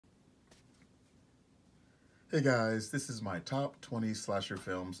Hey guys, this is my top 20 slasher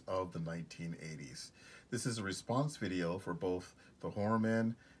films of the 1980s. This is a response video for both The Horror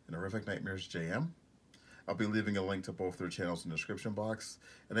Man and Horrific Nightmares JM. I'll be leaving a link to both their channels in the description box,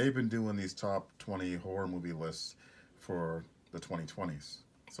 and they've been doing these top 20 horror movie lists for the 2020s.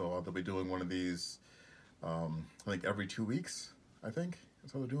 So they'll be doing one of these, I think every 2 weeks, I think,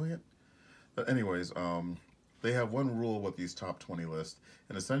 that's how they're doing it. But anyways, they have one rule with these top 20 lists,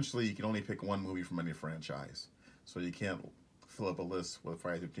 and essentially you can only pick one movie from any franchise. So you can't fill up a list with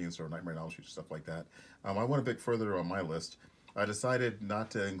Friday the 13th or Nightmare on Elm Street, stuff like that. I went a bit further on my list. I decided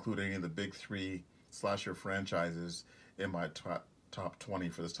not to include any of the big three slasher franchises in my top 20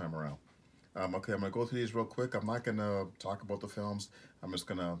 for this time around. Okay, I'm going to go through these real quick. I'm not going to talk about the films. I'm just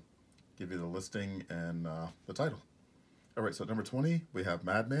going to give you the listing and the title. All right, so at number 20, we have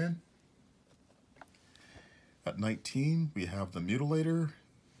Madman. At 19, we have The Mutilator.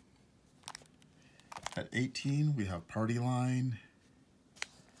 At 18, we have Party Line.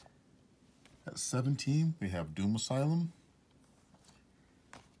 At 17, we have Doom Asylum.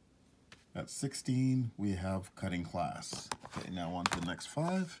 At 16, we have Cutting Class. Okay, now on to the next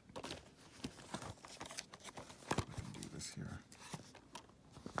five. I can do this here.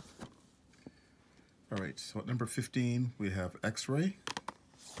 All right, so at number 15, we have X-Ray.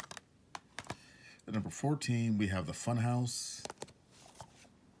 At number 14, we have The Funhouse.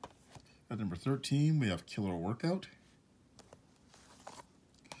 At number 13, we have Killer Workout.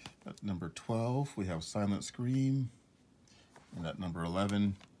 At number 12, we have Silent Scream. And at number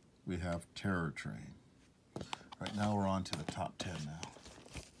 11, we have Terror Train. Right now we're on to the top 10 now.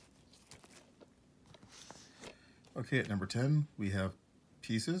 Okay, at number 10, we have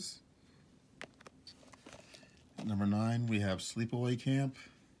Pieces. At number 9, we have Sleepaway Camp.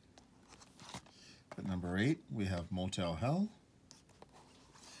 At number 8, we have Motel Hell.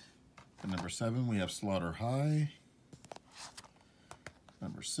 At number 7, we have Slaughter High.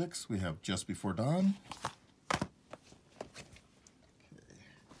 Number 6, we have Just Before Dawn. Okay.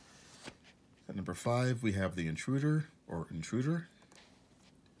 At number 5, we have The Intruder, or Intruder.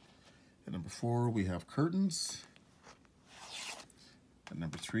 At number 4, we have Curtains. At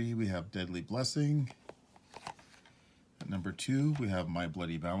number 3, we have Deadly Blessing. At number 2, we have My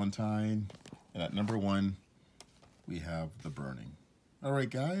Bloody Valentine. And at number 1, we have The Burning. All right,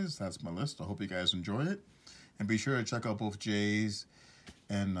 guys, that's my list. I hope you guys enjoy it. And be sure to check out both Jay's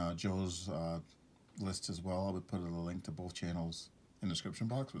and Joe's lists as well. I will put a link to both channels in the description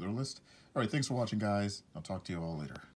box with their list. All right, thanks for watching, guys. I'll talk to you all later.